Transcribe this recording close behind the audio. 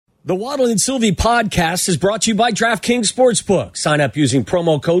The Waddle and Silvy podcast is brought to you by DraftKings Sportsbook. Sign up using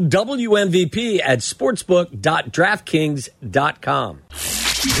promo code WMVP at sportsbook.draftkings.com.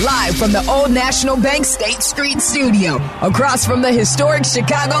 Live from the Old National Bank State Street Studio, across from the historic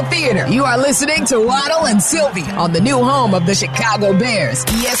Chicago Theater, you are listening to Waddle and Silvy on the new home of the Chicago Bears,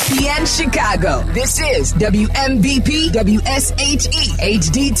 ESPN Chicago. This is WMVP WSHE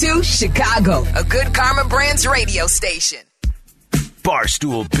HD2 Chicago, a Good Karma Brands radio station.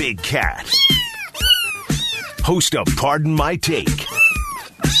 Barstool Big Cat, host of Pardon My Take,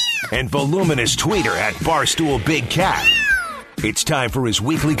 and voluminous tweeter at Barstool Big Cat. It's time for his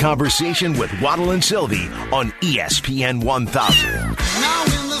weekly conversation with Waddle and Silvy on ESPN 1000. Now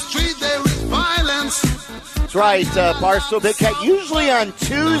in the street there is violence. That's right, Barstool Big Cat, usually on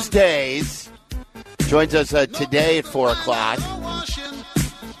Tuesdays, joins us today at 4 o'clock.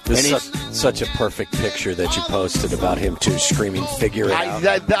 This is such a perfect picture that you posted about him, too, screaming, figure it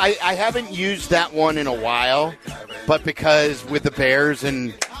out. I haven't used that one in a while, but because with the Bears,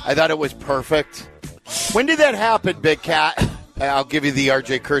 and I thought it was perfect. When did that happen, Big Cat? I'll give you the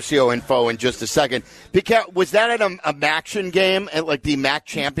RJ Curcio info in just a second. Big Cat, was that at a MACtion game, at like the MAC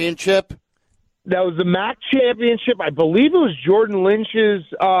Championship? That was the MAC Championship. I believe it was Jordan Lynch's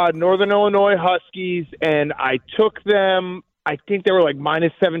Northern Illinois Huskies, and I took them. I think they were like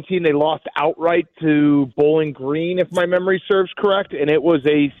minus 17. They lost outright to Bowling Green, if my memory serves correct, and it was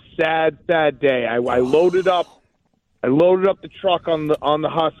a sad, sad day. I loaded up the truck on the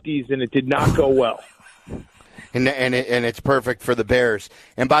Huskies, and it did not go well. And it's perfect for the Bears.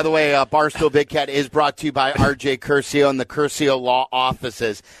 And by the way, Barstool Big Cat is brought to you by RJ Curcio and the Curcio Law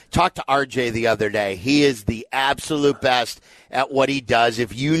Offices. Talked to RJ the other day. He is the absolute best at what he does.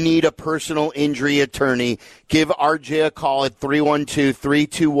 If you need a personal injury attorney, give RJ a call at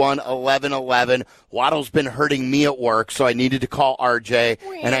 312-321-1111. Waddle's been hurting me at work, so I needed to call RJ,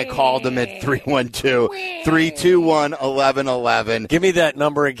 and I called him at 312-321-1111. Give me that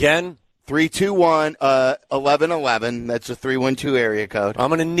number again. 321-1111. That's a 312 area code. I'm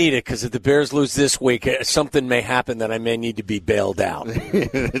going to need it because if the Bears lose this week, something may happen that I may need to be bailed out.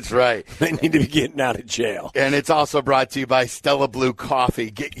 That's right. I need to be getting out of jail. And it's also brought to you by Stella Blue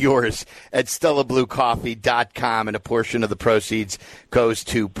Coffee. Get yours at StellaBlueCoffee.com, and a portion of the proceeds goes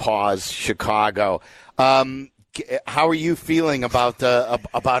to Paws Chicago. How are you feeling about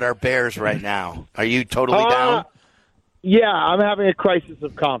our Bears right now? Are you totally down? Yeah, I'm having a crisis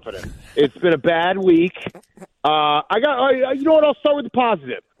of confidence. It's been a bad week. You know what? I'll start with the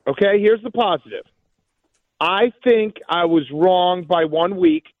positive. Okay, here's the positive. I think I was wrong by 1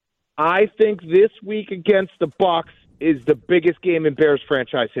 week. I think this week against the Bucs is the biggest game in Bears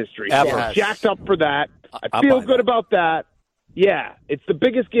franchise history. Ever. So I'm jacked up for that. I feel good about that. Yeah, it's the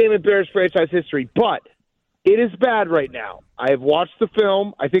biggest game in Bears franchise history, but it is bad right now. I have watched the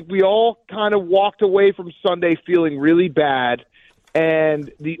film. I think we all kind of walked away from Sunday feeling really bad,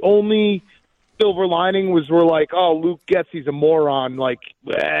 and the only silver lining was we're like, oh, Luke Getsy's a moron. Like,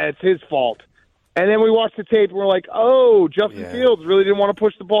 it's his fault. And then we watched the tape, and we're like, oh, Justin Fields really didn't want to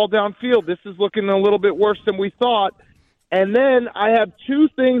push the ball downfield. This is looking a little bit worse than we thought. And then I have two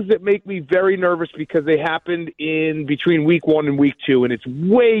things that make me very nervous because they happened in between week 1 and week 2, and it's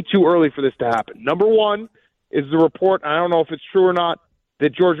way too early for this to happen. Number one is the report, I don't know if it's true or not,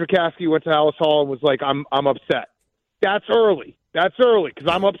 that George McCaskey went to Hallis Hall and was like, I'm upset. That's early. That's early because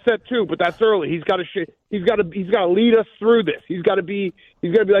I'm upset too, but that's early. He's got to lead us through this. He's got to be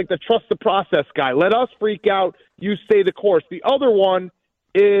like the trust the process guy. Let us freak out. You stay the course. The other one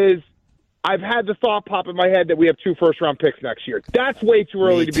is I've had the thought pop in my head that we have 2 first-round picks next year. That's way too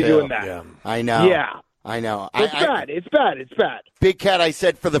early to be doing that. Yeah. I know. Yeah. I know. It's bad. It's bad. It's bad. Big Cat, I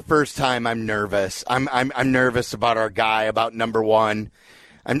said for the first time I'm nervous. I'm nervous about our guy, about number one.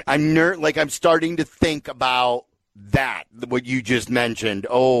 I'm starting to think about that, what you just mentioned.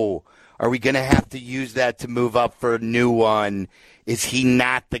 Oh, are we going to have to use that to move up for a new one? Is he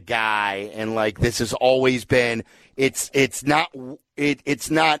not the guy? And like this has always been it's not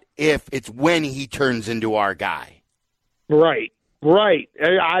if, it's when he turns into our guy. Right. Right.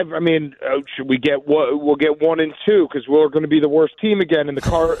 Should we get we'll get 1 and 2 because we're going to be the worst team again, and the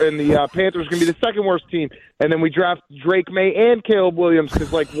Panthers going to be the second worst team, and then we draft Drake May and Caleb Williams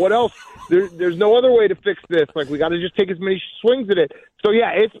because like what else? There's no other way to fix this. Like we got to just take as many swings at it. So yeah,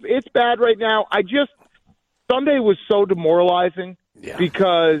 it's bad right now. Sunday was so demoralizing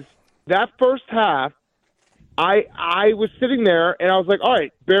because that first half. I was sitting there, and I was like, all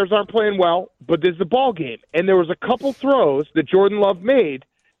right, Bears aren't playing well, but this is a ball game. And there was a couple throws that Jordan Love made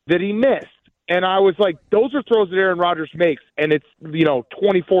that he missed. And I was like, those are throws that Aaron Rodgers makes, and it's,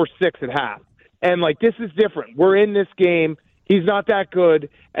 24-6 at half. And, like, this is different. We're in this game. He's not that good.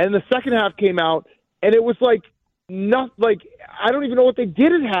 And the second half came out, and it was like I don't even know what they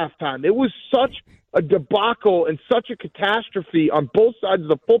did at halftime. It was such a debacle and such a catastrophe on both sides of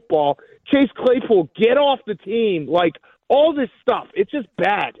the football. Chase Claypool, get off the team. Like, all this stuff. It's just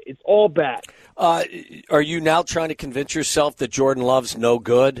bad. It's all bad. Are you now trying to convince yourself that Jordan Love's no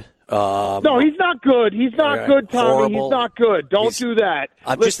good? No, he's not good. He's not good, Tommy. Horrible. He's not good. Don't do that.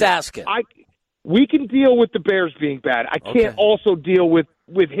 I'm just asking. We can deal with the Bears being bad. I can't also deal with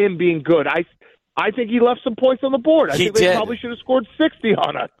him being good. I think he left some points on the board. I think they probably should have scored 60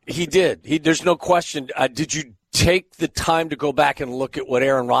 on us. He did. There's no question. Did you take the time to go back and look at what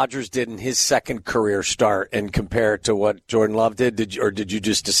Aaron Rodgers did in his second career start and compare it to what Jordan Love did? Or did you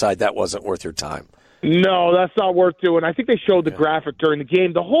just decide that wasn't worth your time? No, that's not worth doing. I think they showed the graphic during the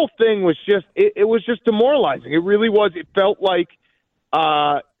game. The whole thing was just it was just demoralizing. It really was. It felt like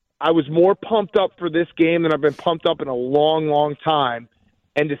I was more pumped up for this game than I've been pumped up in a long, long time.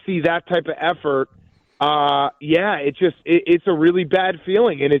 And to see that type of effort, it's a really bad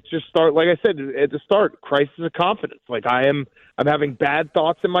feeling. And it's just like I said at the start, crisis of confidence. Like I'm having bad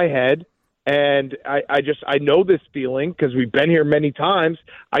thoughts in my head. And I know this feeling because we've been here many times.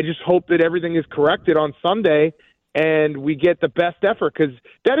 I just hope that everything is corrected on Sunday and we get the best effort, because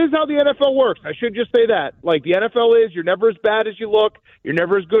that is how the NFL works. I should just say that. Like, the NFL is, you're never as bad as you look. You're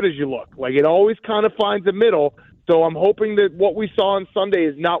never as good as you look. Like, it always kind of finds a middle. So I'm hoping that what we saw on Sunday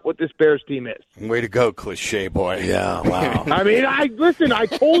is not what this Bears team is. Way to go, cliche boy. Yeah, wow. I mean, I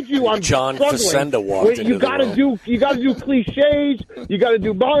told you I'm John struggling. Facenda walked into you gotta do cliches, you gotta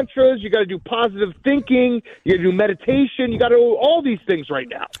do mantras, you gotta do positive thinking, you gotta do meditation, you gotta do all these things right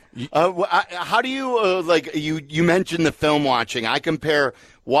now. How do you you mentioned the film watching? I compare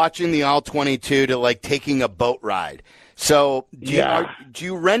watching the All-22 to like taking a boat ride. So do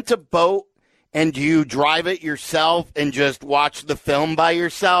you rent a boat and do you drive it yourself and just watch the film by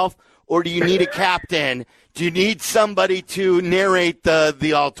yourself? Or do you need a captain? Do you need somebody to narrate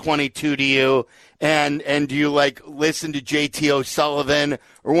the All-22 to you? And do you listen to JT O'Sullivan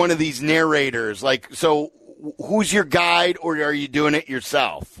or one of these narrators? So who's your guide, or are you doing it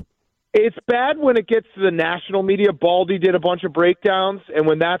yourself? It's bad when it gets to the national media. Baldy did a bunch of breakdowns, and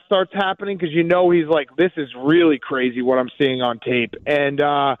when that starts happening, because he's like, this is really crazy what I'm seeing on tape. And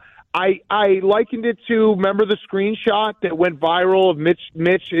I likened it to, remember the screenshot that went viral of Mitch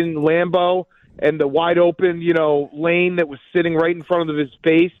in Lambeau and the wide open, lane that was sitting right in front of his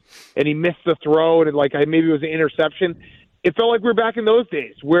face, and he missed the throw, and maybe it was an interception. It felt like we were back in those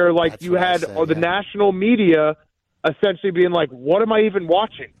days where you had the national media essentially being like, what am I even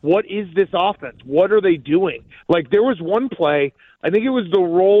watching? What is this offense? What are they doing? There was one play, I think it was the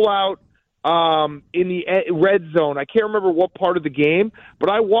rollout in the red zone. I can't remember what part of the game,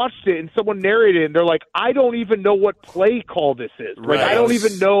 but I watched it and someone narrated it, and they're like, I don't even know what play call this is. Right. I don't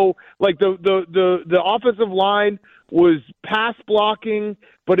even know, the offensive line was pass blocking,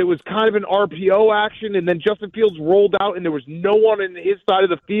 but it was kind of an RPO action, and then Justin Fields rolled out and there was no one in his side of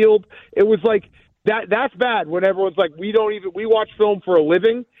the field. It was like, that's bad when everyone's like, we watch film for a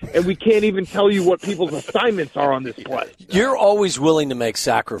living and we can't even tell you what people's assignments are on this play. You're always willing to make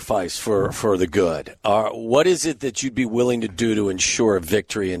sacrifice for the good. What is it that you'd be willing to do to ensure a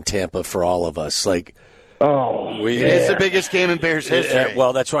victory in Tampa for all of us? It's the biggest game in Bears history.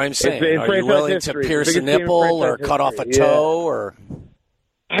 Well, that's what I'm saying. Are you willing to pierce a nipple or cut off a toe? Or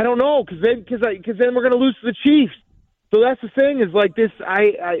I don't know, because then we're going to lose to the Chiefs. So that's the thing, is like this.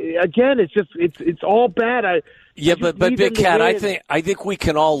 It's all bad. But Big Cat, I think we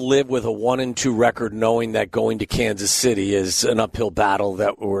can all live with a 1-2 record, knowing that going to Kansas City is an uphill battle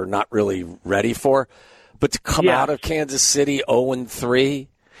that we're not really ready for. But to come out of Kansas City 0-3,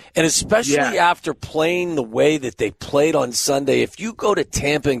 and especially after playing the way that they played on Sunday, if you go to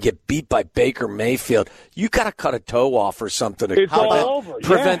Tampa and get beat by Baker Mayfield, you got to cut a toe off or something to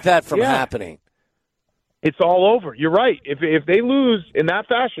prevent that from happening. It's all over. You're right. If they lose in that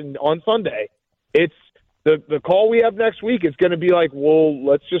fashion on Sunday, it's the call we have next week is going to be like, well,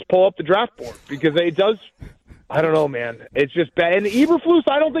 let's just pull up the draft board, because it does. I don't know, man. It's just bad. And Eberflus,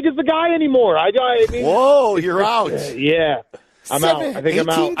 I don't think is the guy anymore. I mean, whoa, you're out. I'm out. I think I'm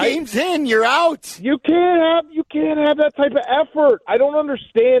out. 18 games in, you're out. You can't have that type of effort. I don't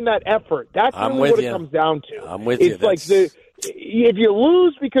understand that effort. That's really what it comes down to. I'm with you. It's like if you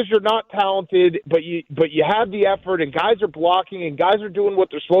lose because you're not talented, but you have the effort, and guys are blocking and guys are doing what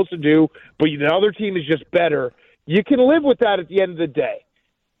they're supposed to do, but the other team is just better, you can live with that at the end of the day.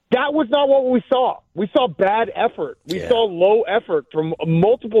 That was not what we saw. We saw bad effort. We saw low effort from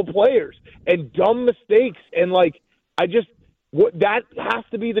multiple players and dumb mistakes. And that has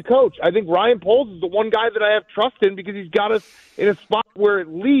to be the coach. I think Ryan Poles is the one guy that I have trust in because he's got us in a spot where at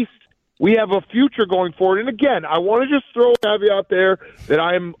least we have a future going forward. And again, I want to just throw a caveat there that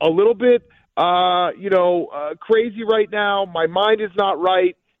I'm a little bit, crazy right now. My mind is not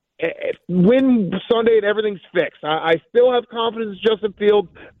right. Win Sunday and everything's fixed. I still have confidence in Justin Fields,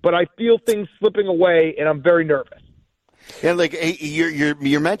 but I feel things slipping away, and I'm very nervous. Yeah, like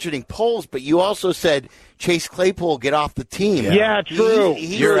you're mentioning Poles, but you also said Chase Claypool get off the team. Yeah, true.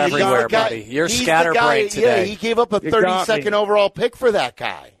 You're everywhere, buddy. You're scatterbrained today. Yeah, he gave up a 32nd overall pick for that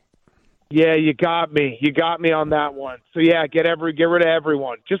guy. Yeah, you got me. You got me on that one. So yeah, get rid of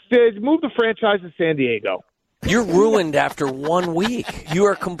everyone. Just move the franchise to San Diego. You're ruined after 1 week. You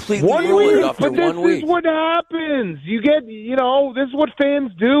are completely ruined after 1 week. But this is what happens. You get, this is what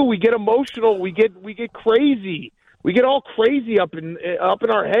fans do. We get emotional. We get crazy. We get all crazy up in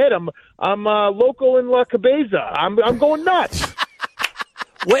our head. I'm local in La Cabeza. I'm going nuts.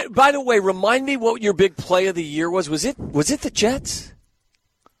 Wait, by the way, remind me what your big play of the year was. Was it the Jets?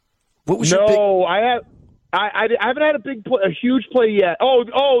 What was your big? I haven't had a huge play yet.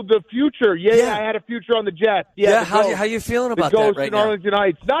 Oh, the future. Yeah, I had a future on the Jets. Yeah, how you feeling about that right now? Arlington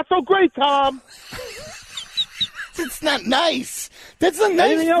Heights. Not so great, Tom. It's not nice. That's not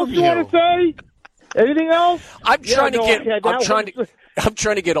nice. Anything else you want to say? Anything else? I'm trying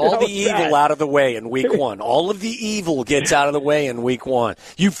to get all the evil out of the way in week one. All of the evil gets out of the way in week one.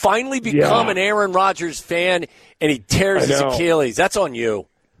 You finally become an Aaron Rodgers fan, and he tears his Achilles. That's on you.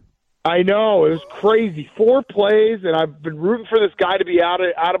 I know. It was crazy. 4 plays, and I've been rooting for this guy to be out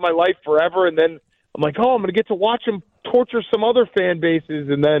of my life forever, and then I'm like, I'm going to get to watch him torture some other fan bases,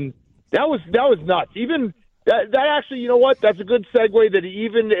 and then that was nuts. Even that actually, you know what? That's a good segue that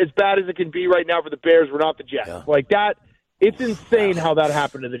even as bad as it can be right now for the Bears, we're not the Jets. Yeah. Like that, it's insane how that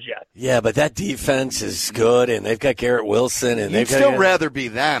happened to the Jets. Yeah, but that defense is good, and they've got Garrett Wilson. And You'd still rather be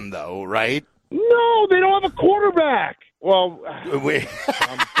them, though, right? No, they don't have a quarterback. Well,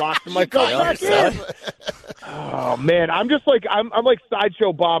 I'm boxing myself back in. Oh man, I'm just like I'm like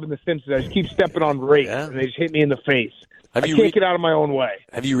Sideshow Bob in The Simpsons. I just keep stepping on rakes, and they just hit me in the face. I can't get out of my own way.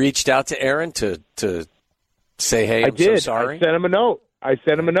 Have you reached out to Aaron to say, hey, I'm so sorry? I sent him a note.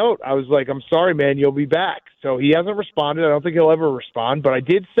 I was like, I'm sorry, man, you'll be back. So he hasn't responded. I don't think he'll ever respond. But I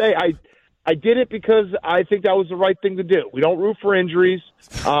did say I did it because I think that was the right thing to do. We don't root for injuries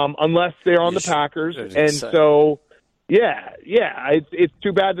unless they're on the Packers. And so... Yeah. It's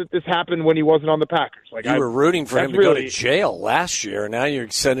too bad that this happened when he wasn't on the Packers. Like you were rooting for him to go to jail last year, and now you're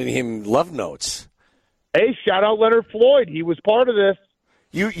sending him love notes. Hey, shout out Leonard Floyd. He was part of this.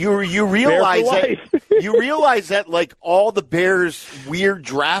 You realize that like all the Bears' weird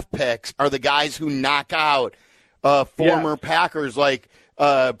draft picks are the guys who knock out former Packers. Like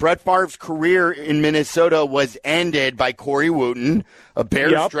Brett Favre's career in Minnesota was ended by Corey Wooten, a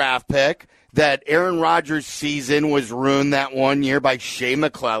Bears draft pick. That Aaron Rodgers' season was ruined that 1 year by Shea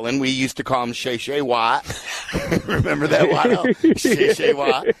McClellan. We used to call him Shay Watt. Remember that, Waddle? Shay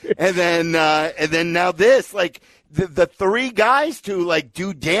Watt. And then now this, like the 3 guys to like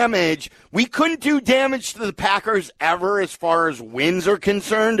do damage. We couldn't do damage to the Packers ever as far as wins are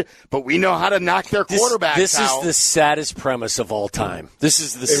concerned, but we know how to knock their quarterbacks out. This is the saddest premise of all time. This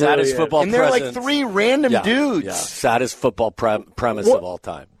is the saddest football premise. And they're like 3 random dudes. Yeah, saddest football premise of all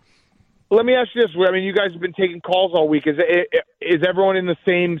time. Let me ask you this. I mean, you guys have been taking calls all week. Is everyone in the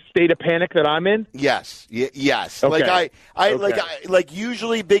same state of panic that I'm in? Yes. Yes. Okay. Like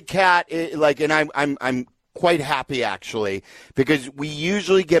usually Big Cat, and I'm quite happy actually, because we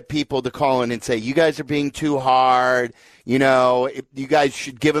usually get people to call in and say, you guys are being too hard. You guys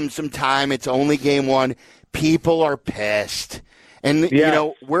should give them some time. It's only game 1. People are pissed. And,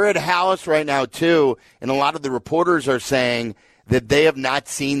 we're at Hallis right now too. And a lot of the reporters are saying that they have not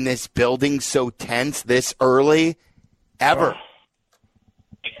seen this building so tense this early ever.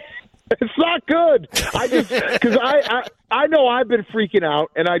 It's not good. Because I know I've been freaking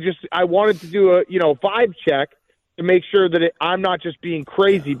out, and I wanted to do a vibe check to make sure that I'm not just being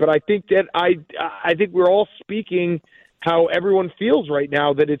crazy. But I think that I think we're all speaking how everyone feels right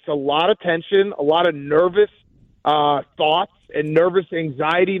now. That it's a lot of tension, a lot of nervous thoughts, and nervous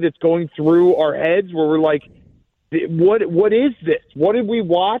anxiety that's going through our heads. Where we're like, what is this? What did we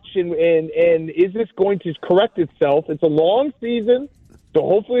watch? And is this going to correct itself? It's a long season, so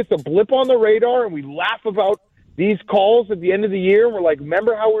hopefully it's a blip on the radar, and we laugh about these calls at the end of the year. We're like,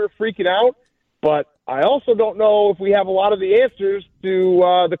 remember how we were freaking out? But I also don't know if we have a lot of the answers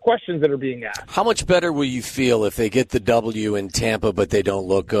to the questions that are being asked. How much better will you feel if they get the W in Tampa, but they don't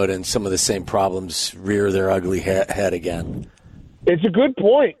look good, and some of the same problems rear their ugly head again? It's a good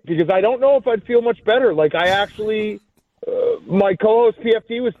point, because I don't know if I'd feel much better. Like, I actually my co-host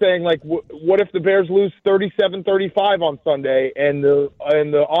PFT was saying, like, what if the Bears lose 37-35 on Sunday and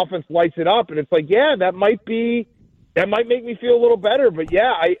the offense lights it up? And it's like, yeah, that might make me feel a little better. But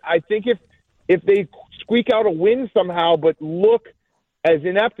yeah, I think if they squeak out a win somehow, but look as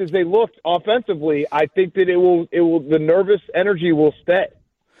inept as they looked offensively, I think that the nervous energy will stay.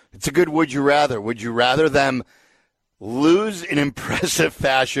 It's a good would you rather. Would you rather them lose in impressive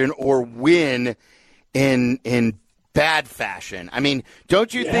fashion or win in bad fashion? I mean,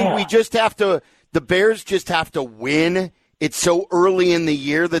 don't you think the Bears just have to win? It's so early in the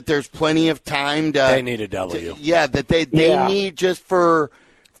year that there's plenty of time to. They need a W. That they need just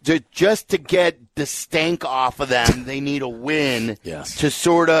to get the stank off of them. They need a win. Yes. To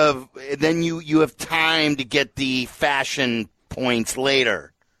sort of then you have time to get the fashion points later.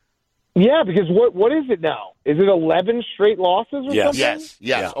 Yeah, because what is it now? Is it 11 straight losses or something?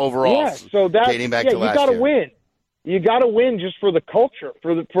 Yes, overall. Yeah, so that's dating back to last you got to year. win. You got to win just for the culture,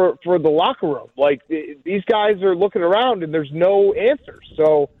 for the locker room. Like, these guys are looking around and there's no answers.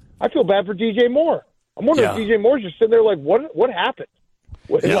 So I feel bad for DJ Moore. I'm wondering if DJ Moore's just sitting there like, what happened?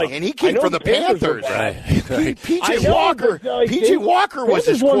 And he came from the Panthers. Right. PJ Walker was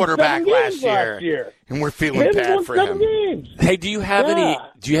his quarterback last year. And we're feeling bad for him. Games. Hey, do you have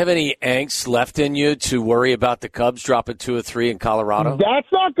any angst left in you to worry about the Cubs dropping 2 or 3 in Colorado? That's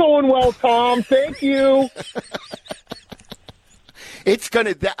not going well, Tom. Thank you. It's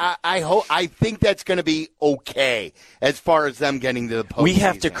gonna. I think that's gonna be okay as far as them getting to the postseason. We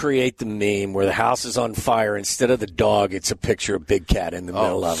have to create the meme where the house is on fire. Instead of the dog, it's a picture of Big Cat in the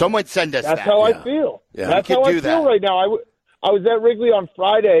middle of it. Someone send us that. That's how I feel. Yeah. That's how I feel right now. I was at Wrigley on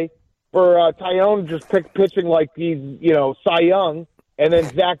Friday for Tyone just pitching like he's Cy Young, and then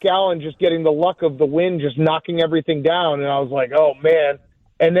Zach Gallen just getting the luck of the wind, just knocking everything down. And I was like, oh man.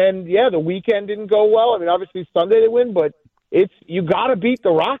 And then the weekend didn't go well. I mean, obviously Sunday they win, but you got to beat the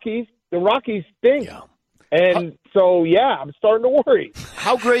Rockies. The Rockies stink. Yeah. And so, I'm starting to worry.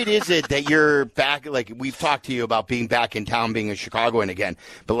 How great is it that you're back? Like, we've talked to you about being back in town, being a Chicagoan again.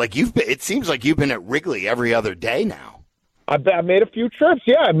 But, like, it seems like you've been at Wrigley every other day now. I've made a few trips.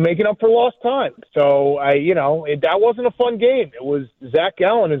 Yeah, I'm making up for lost time. So, that wasn't a fun game. It was Zach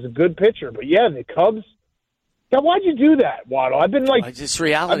Gallen is a good pitcher. But, the Cubs. Yeah, why'd you do that, Waddle? I've been like... It's just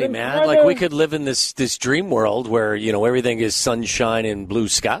reality, man. Like, we could live in this dream world where, everything is sunshine and blue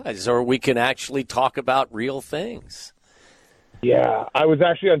skies, or we can actually talk about real things. Yeah, I was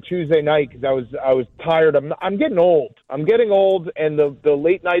actually on Tuesday night because I was tired. I'm getting old. I'm getting old, and the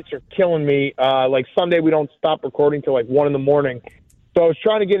late nights are killing me. Like Sunday, we don't stop recording till like 1 in the morning. So I was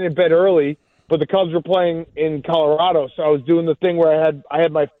trying to get in bed early, but the Cubs were playing in Colorado, so I was doing the thing where I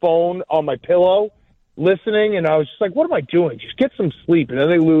had my phone on my pillow, listening, and I was just like, what am I doing? Just get some sleep. And then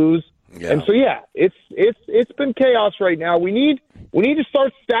they lose. Yeah. And so it's been chaos right now. We need to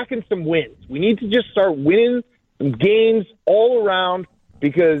start stacking some wins. We need to just start winning some games all around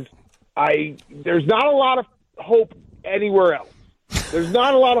because there's not a lot of hope anywhere else. There's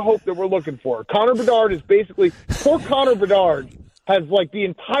not a lot of hope that we're looking for. Connor Bedard is basically poor Connor Bedard has like the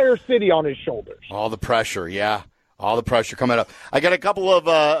entire city on his shoulders. All the pressure, yeah. All the pressure coming up. I got a couple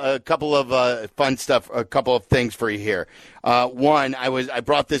of fun stuff, a couple of things for you here. One, I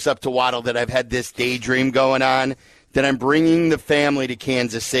brought this up to Waddle that I've had this daydream going on that I'm bringing the family to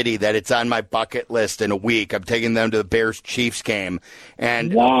Kansas City. That it's on my bucket list in a week. I'm taking them to the Bears-Chiefs game.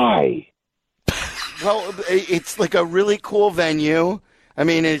 And why? Well, it's like a really cool venue. I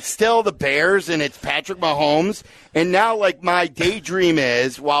mean, it's still the Bears and it's Patrick Mahomes. And now, like, my daydream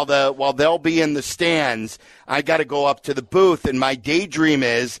is while they'll be in the stands, I got to go up to the booth. And my daydream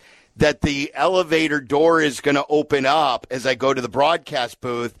is that the elevator door is going to open up as I go to the broadcast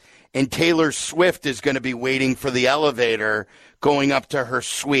booth, and Taylor Swift is going to be waiting for the elevator going up to her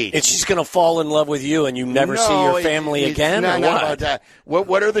suite. And she's going to fall in love with you and you never see your family again? Not about that.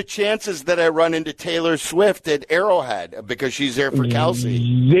 What are the chances that I run into Taylor Swift at Arrowhead because she's there for Kelsey?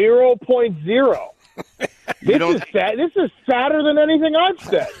 0.0. This is sadder than anything I've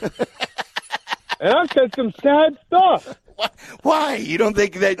said. And I've said some sad stuff. Why? You don't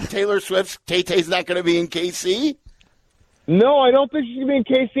think that Taylor Swift's Tay-Tay's not going to be in KC? No, I don't think she's going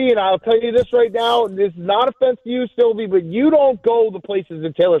to be in KC, and I'll tell you this right now. This is not offense to you, Sylvie, but you don't go the places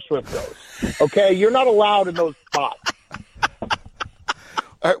that Taylor Swift goes. Okay? You're not allowed in those spots.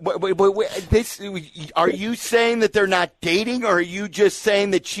 Are you saying that they're not dating, or are you just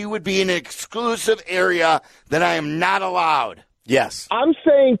saying that she would be in an exclusive area that I am not allowed? Yes. I'm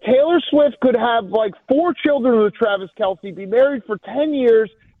saying Taylor Swift could have like 4 children with Travis Kelce, be married for 10 years.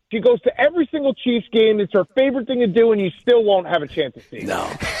 She goes to every single Chiefs game. It's her favorite thing to do, and you still won't have a chance to see her. No,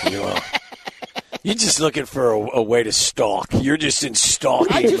 you won't. You're just looking for a way to stalk. You're just in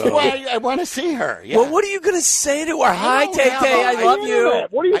stalking I want to see her. Yeah. Well, what are you going to say to her? Hi, Tay-Tay, I love you.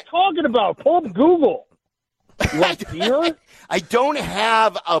 What are you talking about? Pull up Google. You want to see her? I don't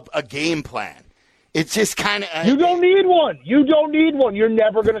have a game plan. It's just kind of... You don't need one. You don't need one. You're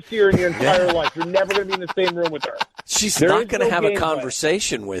never going to see her in your entire life. You're never going to be in the same room with her. She's not going to have a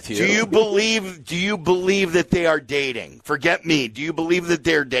conversation with you. Do you believe that they are dating? Forget me. Do you believe that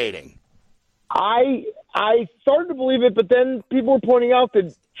they're dating? I started to believe it, but then people were pointing out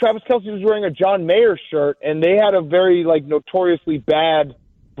that Travis Kelce was wearing a John Mayer shirt, and they had a very notoriously bad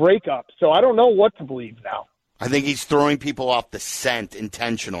breakup. So I don't know what to believe now. I think he's throwing people off the scent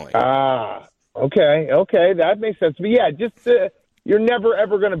intentionally. Okay, that makes sense. But yeah, just you're never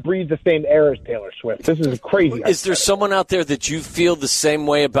ever going to breathe the same air as Taylor Swift. This is crazy. Is there someone out there that you feel the same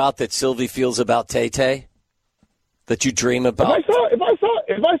way about that Silvy feels about Tay-Tay? That you dream about?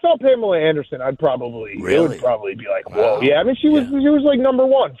 If I saw Pamela Anderson, I'd probably it would probably be like, whoa. Wow. Yeah, I mean she was like number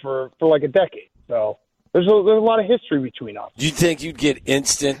one for like a decade. So there's a lot of history between us. Do you think you'd get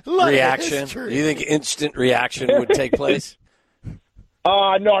instant reaction? Do you think instant reaction would take place?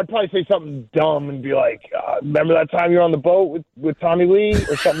 No, I'd probably say something dumb and be like, remember that time you were on the boat with Tommy Lee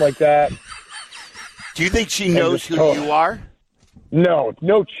or something like that? Do you think she knows who you are? No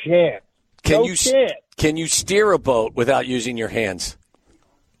chance. Can you steer a boat without using your hands?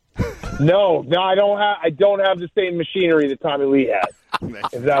 No, I don't have the same machinery that Tommy Lee had.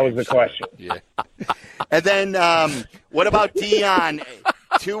 If that was the question. Yeah. And then what about Dion?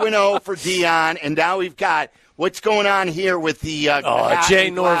 2-0 for Dion, and now we've got what's going on here with the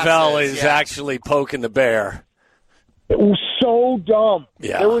Jay Norvell is actually poking the bear. It was so dumb.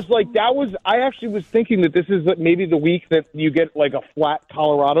 Yeah. There was I actually was thinking that this is maybe the week that you get like a flat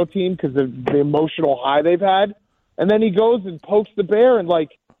Colorado team because of the emotional high they've had. And then he goes and pokes the bear, and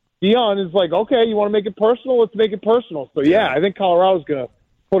Dion is like, okay, you want to make it personal? Let's make it personal. So yeah, I think Colorado's going to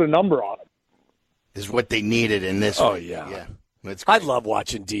put a number on him. Is what they needed in this. Oh yeah. I love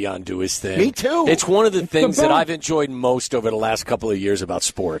watching Dion do his thing. Me too. It's one of the things that I've enjoyed most over the last couple of years about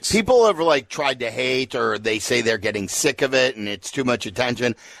sports. People have tried to hate, or they say they're getting sick of it and it's too much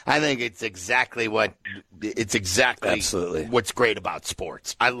attention. I think it's exactly Absolutely what's great about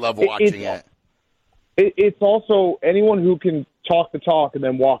sports. I love watching it. It's also anyone who can talk the talk and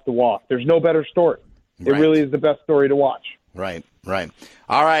then walk the walk. There's no better story. It really is the best story to watch. Right.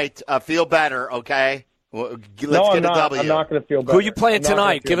 All right, feel better, okay? Well, let's get a W. I'm not going to feel better. Who are you playing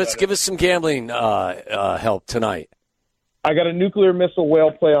tonight? Give us some gambling help tonight. I got a nuclear missile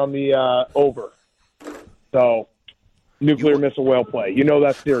whale play on the over. So, nuclear missile whale play. You know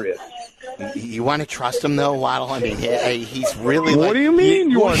that's serious. You want to trust him, though, Waddle? I mean, he's really What do you mean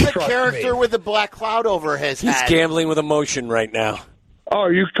you want to trust me? He's a character with a black cloud over his head. He's gambling with emotion right now. Oh,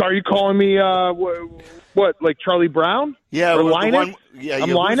 are you calling me, what, like Charlie Brown? Yeah. Or Linus? I'm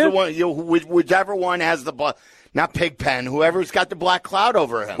Linus? Whichever one has the not Pigpen, whoever's got the black cloud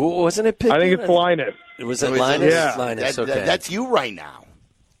over him. Wasn't it Pigpen? I think it's Linus. Was it Linus? Yeah. Linus, okay. That's you right now.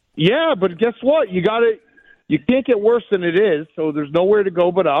 Yeah, but guess what? You can't get worse than it is, so there's nowhere to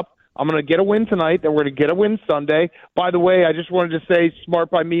go but up. I'm going to get a win tonight, then we're going to get a win Sunday. By the way, I just wanted to say,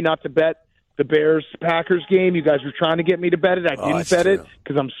 smart by me not to bet the Bears-Packers game. You guys were trying to get me to bet it. I didn't bet it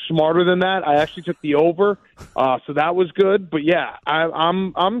because I'm smarter than that. I actually took the over, so that was good. But, yeah,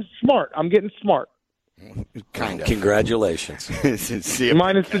 I'm smart. I'm getting smart. Kind of. Congratulations.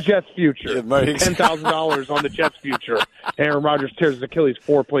 Minus the Jets' future. Yeah, $10,000 on the Jets' future. Aaron Rodgers tears his Achilles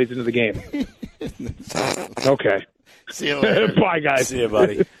 4 plays into the game. Okay. See you later. Bye, guys. See you,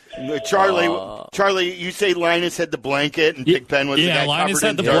 buddy. Charlie, you say Linus had the blanket and Pigpen was the guy Linus covered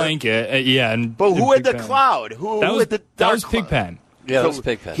had the dirt. blanket. But who had the cloud? Who had the dark That was cloud? Pigpen. Yeah, that was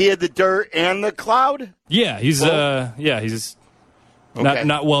Pigpen. He had the dirt and the cloud? Yeah, he's not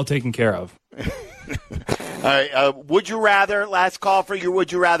well taken care of. All right, would you rather, last call for your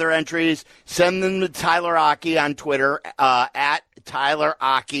would you rather entries, send them to Tyler Aki on Twitter, at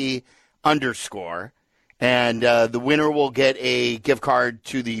TylerAki_. And the winner will get a gift card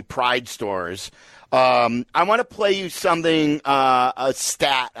to the Pride stores. I want to play you something, a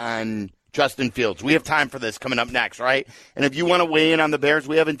stat on Justin Fields. We have time for this coming up next, right? And if you want to weigh in on the Bears,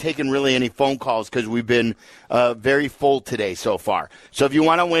 we haven't taken really any phone calls because we've been very full today so far. So if you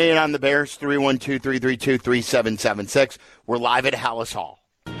want to weigh in on the Bears, 312-332-3776. We're live at Hallis Hall.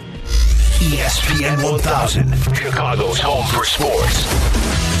 ESPN 1000, Chicago's home for sports.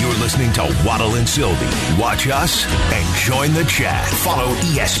 You're listening to Waddle and Silvy. Watch us and join the chat. Follow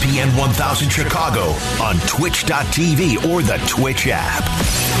ESPN 1000 Chicago on twitch.tv or the Twitch app.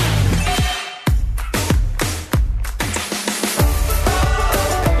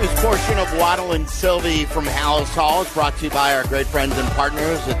 This portion of Waddle and Silvy from Hallis Hall is brought to you by our great friends and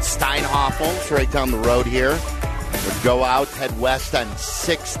partners at Steinhoffel's right down the road here. We'll go out, head west on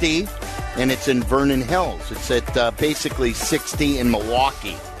 60, and it's in Vernon Hills. It's at basically 60 in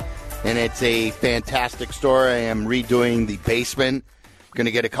Milwaukee, and it's a fantastic store. I am redoing the basement. Going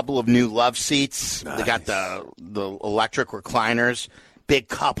to get a couple of new love seats. Nice. They got the electric recliners. Big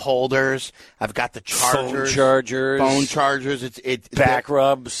cup holders. I've got the chargers. Phone chargers. It's back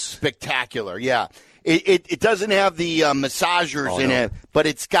rubs. Spectacular. Yeah. It doesn't have the massagers in it, but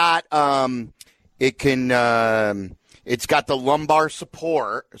it's got it's got the lumbar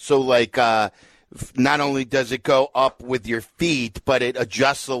support. So like not only does it go up with your feet, but it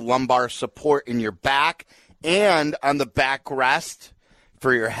adjusts the lumbar support in your back and on the backrest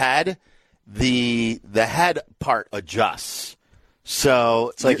for your head. The head part adjusts.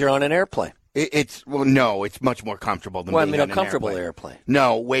 So it's like you're on an airplane. It's much more comfortable than being on a comfortable airplane.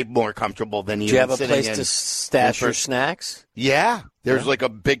 No, way more comfortable than even. Do you have a place to stash your snacks? Yeah, there's like a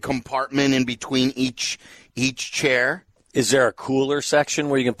big compartment in between each chair. Is there a cooler section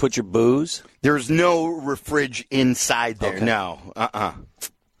where you can put your booze? There's no fridge inside there. Okay. No,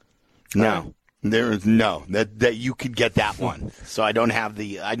 no. There is no that you could get that one. So I don't have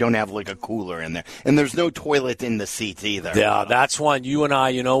like a cooler in there, and there's no toilet in the seats either. Yeah, that's one. You and I,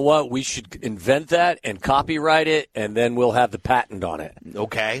 you know what? We should invent that and copyright it, and then we'll have the patent on it.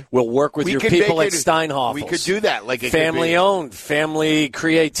 Okay, we'll work with your people at Steinhoffel's. We could do that, like family owned, family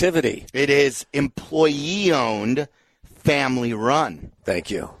creativity. It is employee owned, family run.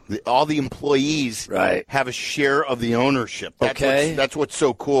 Thank you. All the employees have a share of the ownership. That's what's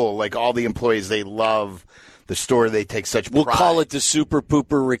so cool. Like all the employees, they love the store. They take such pride. We'll call it the Super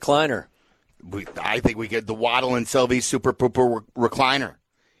Pooper Recliner. I think we get the Waddle and Silvy Super Pooper Recliner.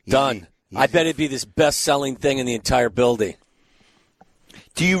 Done. I bet it'd be this best-selling thing in the entire building.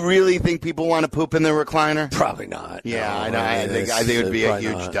 Do you really think people want to poop in the recliner? Probably not. Yeah, no, I know. I think it would be a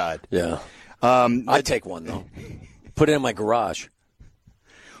huge dud. Yeah. I'd take one, though. Put it in my garage.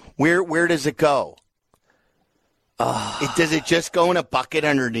 Where does it go? Does it just go in a bucket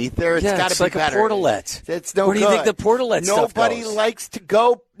underneath there? It's got to be like better. A portalette. It's no Where do you think the portalette stuff goes? Nobody likes to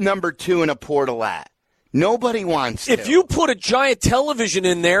go number 2 in a portalette. Nobody wants to. If you put a giant television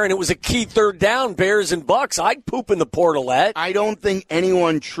in there and it was a key third down, Bears and Bucks, I'd poop in the portalette. I don't think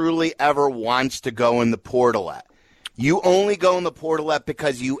anyone truly ever wants to go in the portalette. You only go in the portalette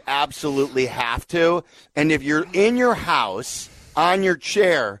because you absolutely have to. And if you're in your house on your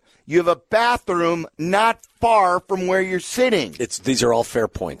chair, you have a bathroom not far from where you're sitting. These are all fair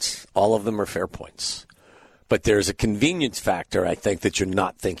points. All of them are fair points. But there's a convenience factor, I think, that you're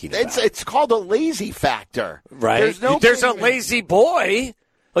not thinking about. It's called a lazy factor. Right? There's a lazy boy.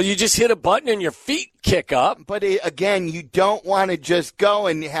 Well, you just hit a button and your feet kick up. But again, you don't want to just go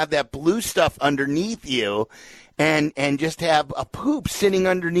and have that blue stuff underneath you and just have a poop sitting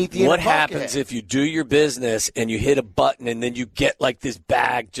underneath you. What happens if you do your business and you hit a button and then you get like this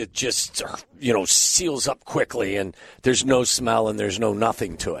bag that just, seals up quickly and there's no smell and there's no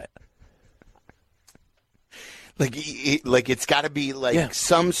nothing to it? Like it's got to be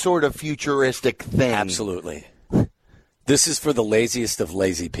some sort of futuristic thing. Absolutely. This is for the laziest of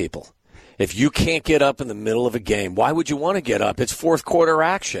lazy people. If you can't get up in the middle of a game, why would you want to get up? It's fourth quarter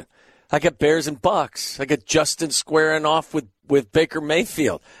action. I got Bears and Bucks. I got Justin squaring off with Baker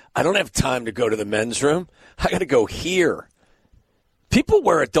Mayfield. I don't have time to go to the men's room. I got to go here. People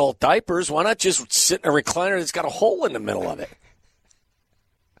wear adult diapers. Why not just sit in a recliner that's got a hole in the middle of it?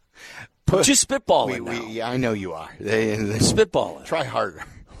 Just spitballing now. Yeah, I know you are. Spitballing. Try harder.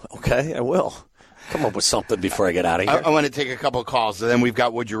 Okay, I will. Come up with something before I get out of here. I want to take a couple of calls, and then we've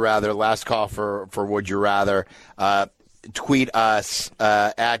got Would You Rather. Last call for Would You Rather. Tweet us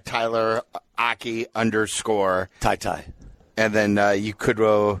at Tyler Aki _ Ty. And then you could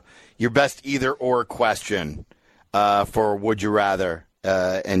your best either or question for Would You Rather,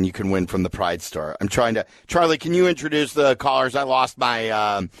 and you can win from the Pride Store. I'm trying to Charlie. Can you introduce the callers? I lost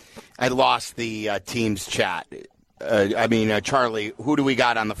the team's chat. Charlie, who do we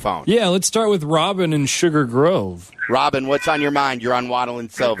got on the phone? Yeah, let's start with Robin in Sugar Grove. Robin, what's on your mind? You're on Waddle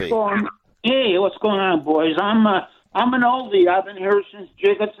and Silvy. Hey, what's going on, boys? I'm an oldie. I've been here since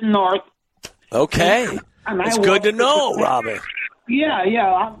Jacobson North. Okay. It's good to know, Robin.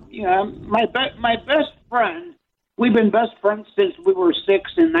 Yeah. My best friend, we've been best friends since we were 6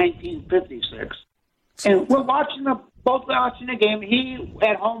 in 1956. And we're both watching the game. He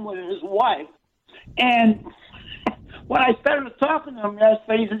at home with his wife. And when I started talking to him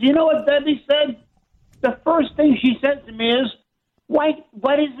yesterday, he says, you know what Debbie said? The first thing she said to me is, why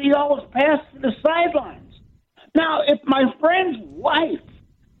does he always pass to the sidelines? Now, if my friend's wife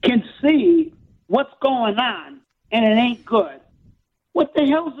can see what's going on and it ain't good. What the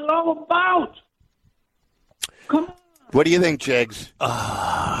hell is it all about? Come on. What do you think, Jigs?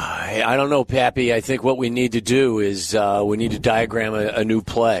 I don't know, Pappy. I think what we need to do is we need to diagram a new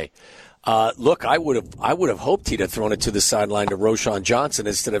play. Look, I would have hoped he'd have thrown it to the sideline to Roschon Johnson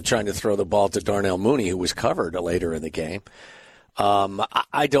instead of trying to throw the ball to Darnell Mooney, who was covered later in the game.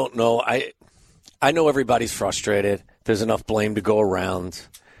 I don't know. I know everybody's frustrated. There's enough blame to go around.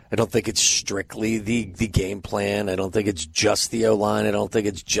 I don't think it's strictly the game plan. I don't think it's just the O-line. I don't think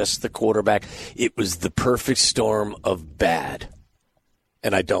it's just the quarterback. It was the perfect storm of bad,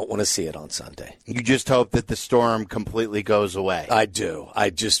 and I don't want to see it on Sunday. You just hope that the storm completely goes away. I do. I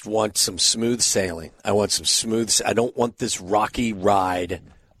just want some smooth sailing. I don't want this rocky ride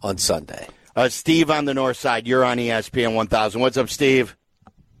on Sunday. Steve on the north side, you're on ESPN 1000. What's up, Steve?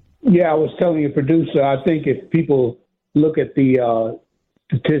 Yeah, I was telling your producer, I think if people look at the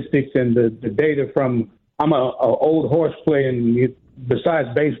statistics and the data from, I'm a old horse player, and besides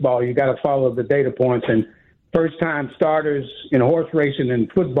baseball, you got to follow the data points. And first-time starters in horse racing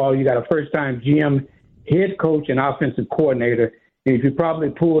and football, you got a first-time GM, head coach, and offensive coordinator. And if you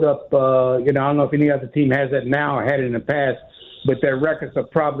probably pulled up, I don't know if any other team has that now or had it in the past, but their records are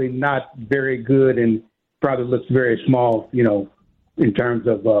probably not very good and probably looks very small, in terms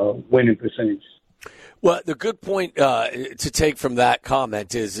of winning percentage. Well, the good point to take from that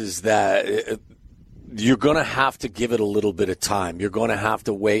comment is that you're going to have to give it a little bit of time. You're going to have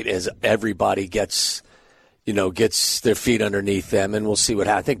to wait as everybody gets their feet underneath them, and we'll see what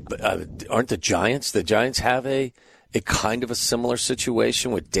happens. I think aren't the Giants? The Giants have a kind of a similar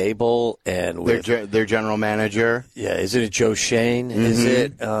situation with Dable and with their general manager. Yeah, isn't it Joe Shane? Mm-hmm. Is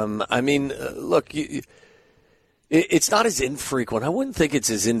it? Look. It's not as infrequent. I wouldn't think it's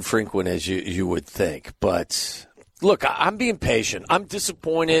as infrequent as you would think. But, look, I'm being patient. I'm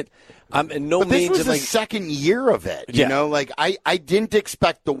disappointed. I'm in no but means. This was the second year of it. Yeah. I didn't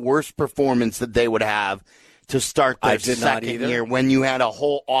expect the worst performance that they would have to start their second year when you had a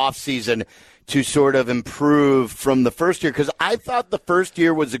whole offseason to sort of improve from the first year, because I thought the first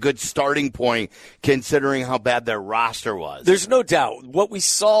year was a good starting point considering how bad their roster was. There's no doubt. What we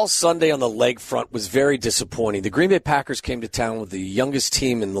saw Sunday on the lakefront was very disappointing. The Green Bay Packers came to town with the youngest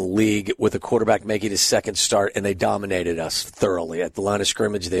team in the league with a quarterback making his second start, and they dominated us thoroughly at the line of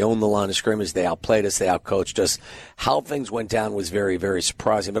scrimmage. They owned the line of scrimmage. They outplayed us. They outcoached us. How things went down was very, very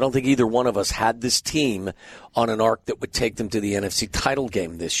surprising. But I don't think either one of us had this team on an arc that would take them to the NFC title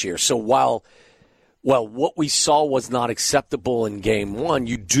game this year. So while what we saw was not acceptable in game one,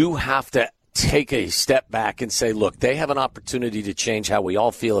 you do have to take a step back and say, look, they have an opportunity to change how we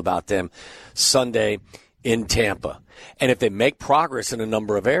all feel about them Sunday in Tampa. And if they make progress in a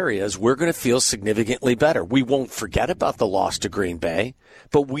number of areas, we're going to feel significantly better. We won't forget about the loss to Green Bay,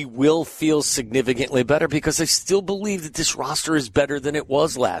 but we will feel significantly better because I still believe that this roster is better than it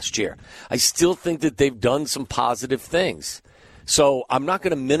was last year. I still think that they've done some positive things. So I'm not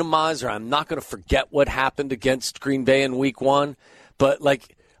going to minimize or I'm not going to forget what happened against Green Bay in week one. But,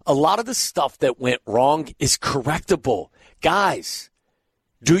 a lot of the stuff that went wrong is correctable. Guys,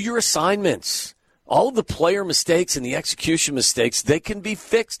 do your assignments. All of the player mistakes and the execution mistakes, they can be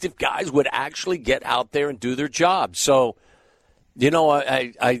fixed if guys would actually get out there and do their job. So,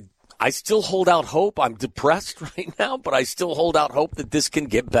 I still hold out hope. I'm depressed right now, but I still hold out hope that this can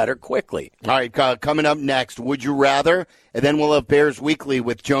get better quickly. All right, coming up next, Would You Rather? And then we'll have Bears Weekly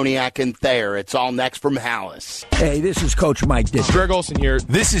with Joniak and Thayer. It's all next from Hallis. Hey, this is Coach Mike Dick. Greg Olsen here.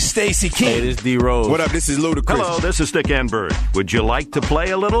 This is Stacey King. Hey, this is D. Rose. What up? This is Ludacris. Hello, this is Stick and Bird. Would you like to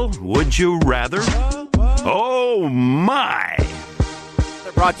play a little? Would you rather? Oh, my.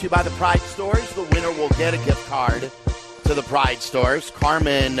 They're brought to you by the Pride Stores. The winner will get a gift card to the Pride Stores.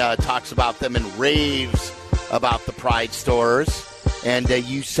 Carmen talks about them and raves about the Pride Stores. And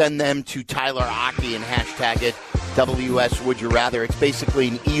you send them to Tyler Aki and hashtag it WS Would You Rather. It's basically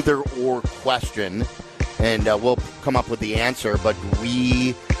an either-or question. And we'll come up with the answer, but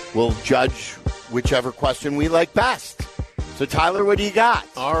we will judge whichever question we like best. So, Tyler, what do you got?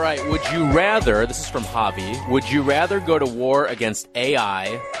 All right. Would you rather, this is from Javi, would you rather go to war against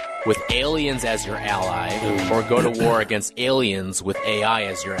AI with aliens as your ally or go to war against aliens with AI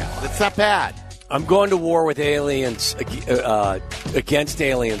as your ally? That's not bad. I'm going to war with aliens, against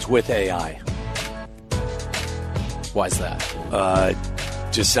aliens with AI. Why is that?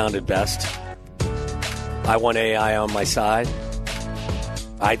 Just sounded best. I want AI on my side.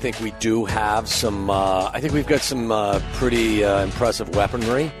 I think we do have some, I think we've got some pretty impressive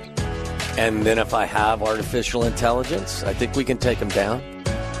weaponry. And then if I have artificial intelligence, I think we can take them down.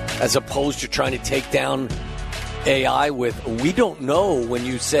 As opposed to trying to take down AI with, we don't know when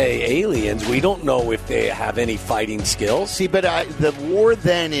you say aliens, we don't know if they have any fighting skills. See, but the war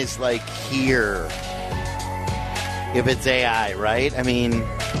then is like here. If it's AI, right? I mean,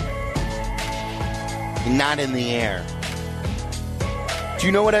 not in the air. Do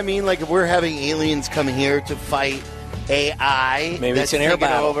you know what I mean? Like if we're having aliens come here to fight AI, maybe it's an air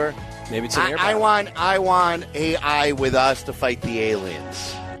battle. Over. Maybe it's an air battle. I want AI with us to fight the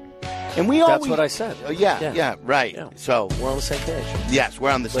aliens. And that's what I said. Yeah, right. Yeah. So we're on the same page. Yes,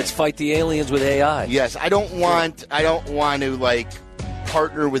 we're on the same. Let's fight the aliens with AI. Yes, I don't want to like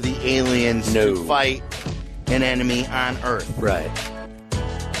partner with the aliens to fight an enemy on Earth. Right.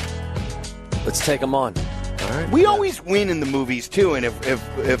 Let's take them on. All right. We always win in the movies too, and if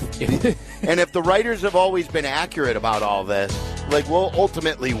and if the writers have always been accurate about all this, like we'll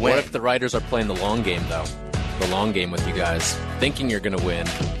ultimately win. What if the writers are playing the long game though? The long game with you guys, thinking you're going to win.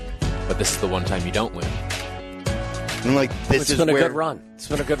 But this is the one time you don't win. And like It's been a good run.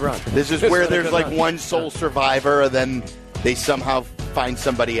 This is where there's like one sole survivor, and then they somehow find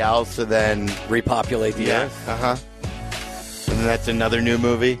somebody else, and then repopulate the earth. And then that's another new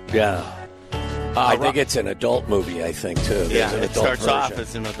movie. Yeah. I think it's an adult movie. I think too. Yeah, it starts off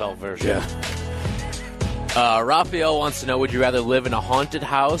as an adult version. Yeah. Raphael wants to know: would you rather live in a haunted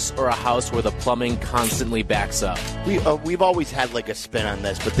house or a house where the plumbing constantly backs up? We've always had like a spin on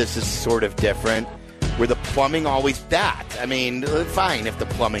this, but this is sort of different. Where the plumbing always I mean, fine if the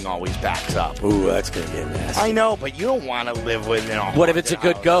plumbing always backs up. Ooh, that's gonna get nasty. I know, but you don't want to live with What if it's a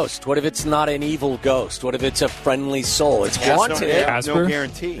good ghost? What if it's not an evil ghost? What if it's a friendly soul? It's haunted. No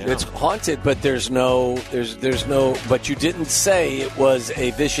guarantee. It's haunted, but there's no. But you didn't say it was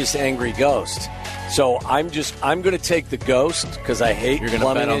a vicious, angry ghost. So I'm going to take the ghost because I hate You're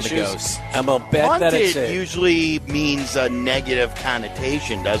plumbing bet on issues. the ghost. I'm going to bet haunted that it's usually means a negative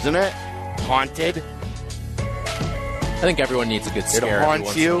connotation, doesn't it? Haunted. I think everyone needs a good scare. It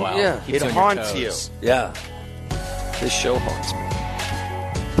haunts you. In a while. Yeah, Keeps it on your haunts you. toes. Yeah. This show haunts me.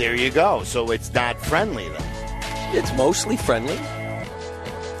 There you go. So it's not friendly then. It's mostly friendly.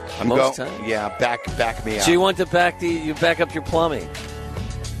 Most time. Yeah, back me up. So you want to back up your plumbing?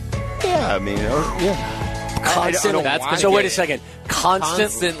 Yeah, I mean, yeah. Constantly. So wait a second.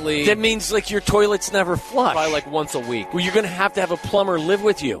 Constantly. That means like your toilet's never flush. Probably like once a week. Well, you're going to have a plumber live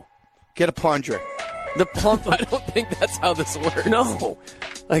with you. Get a plunger. The plumber. I don't think that's how this works. No.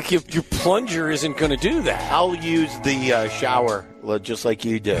 Like your plunger isn't going to do that. I'll use the shower just like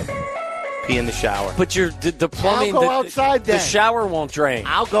you do. Pee in the shower. But the plumbing. I'll go outside then. The shower won't drain.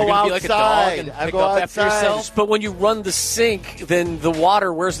 I'll go You're outside. be like a dog and I'll pick go up outside. after yourself. But when you run the sink, then the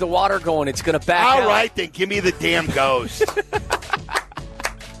water, where's the water going? It's going to back out. All right, then give me the damn ghost.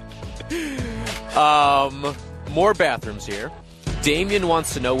 More bathrooms here. Damien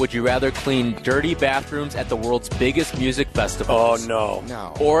wants to know, would you rather clean dirty bathrooms at the world's biggest music festivals? Oh, no.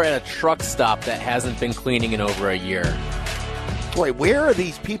 No. Or at a truck stop that hasn't been cleaning in over a year? Boy, where are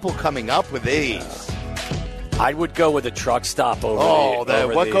these people coming up with these? I would go with a truck stop over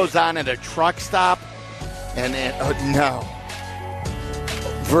what goes on at a truck stop? And no.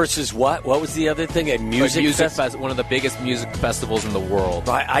 Versus what? What was the other thing? A music one of the biggest music festivals in the world.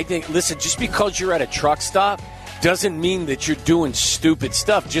 I think, listen, just because you're at a truck stop doesn't mean that you're doing stupid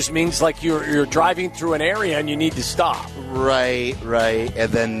stuff. Just means like you're driving through an area and you need to stop. Right.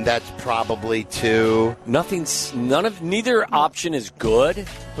 And then that's probably neither option is good.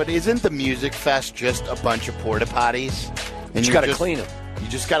 But isn't the music fest just a bunch of porta potties? And you got to clean them. You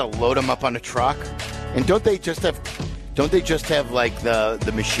just got to load them up on a truck. And don't they just have like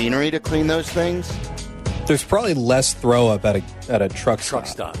the machinery to clean those things? There's probably less throw up at a truck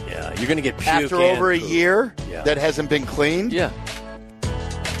stop. Yeah, you're going to get puke after over a poop. year that hasn't been cleaned. Yeah.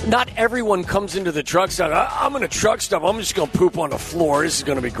 Not everyone comes into the truck stop. I'm in a truck stop. I'm just going to poop on the floor. This is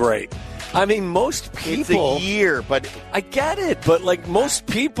going to be great. I mean, most people. It's a year, but I get it. But like most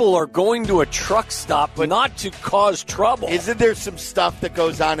people are going to a truck stop, but not to cause trouble. Isn't there some stuff that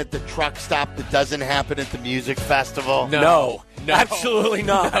goes on at the truck stop that doesn't happen at the music festival? No. Absolutely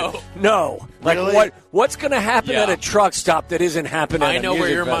not. No. Like really? What's going to happen at a truck stop that isn't happening at a music festival? I know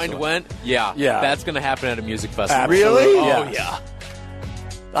where your mind went. Yeah. That's going to happen at a music festival. Absolutely. Really? Oh, yeah.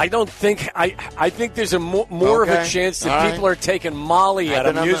 I don't think I think there's a more of a chance that people are taking Molly at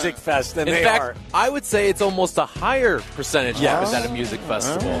a music fest than they are. In fact, I would say it's almost a higher percentage happens at a music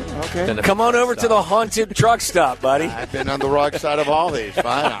festival. Come on over to the haunted truck stop, buddy. I've been on the wrong side of all these.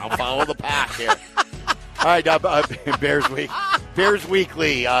 Fine, I'll follow the pack here. All right, Bears Week. Bears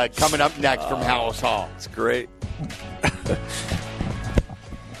Weekly coming up next from Hallis Hall. It's great.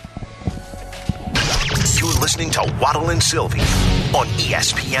 listening to Waddle and Silvy on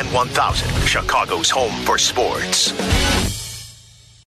ESPN 1000, Chicago's home for sports.